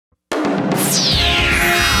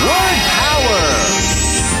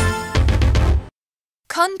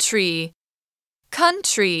country,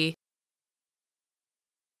 country.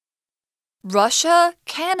 Russia,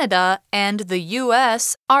 Canada, and the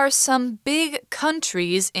U.S. are some big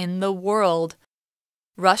countries in the world.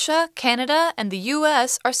 Russia, Canada, and the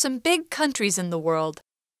U.S. are some big countries in the world.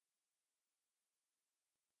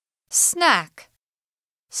 Snack,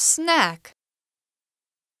 snack.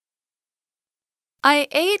 I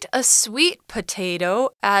ate a sweet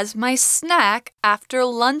potato as my snack after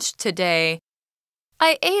lunch today.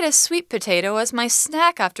 I ate a sweet potato as my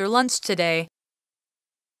snack after lunch today.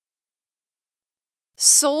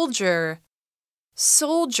 Soldier,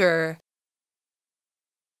 soldier.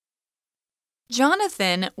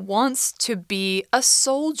 Jonathan wants to be a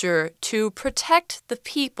soldier to protect the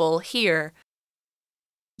people here.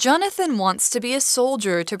 Jonathan wants to be a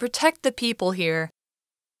soldier to protect the people here.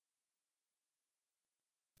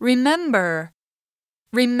 Remember,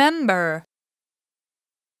 remember.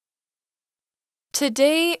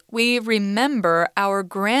 Today we remember our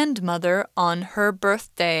grandmother on her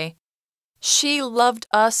birthday. She loved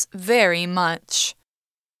us very much.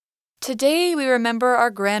 Today we remember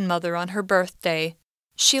our grandmother on her birthday.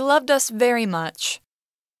 She loved us very much.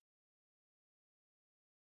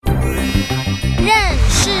 认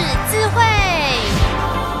识字汇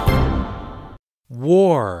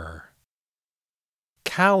War,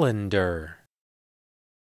 calendar.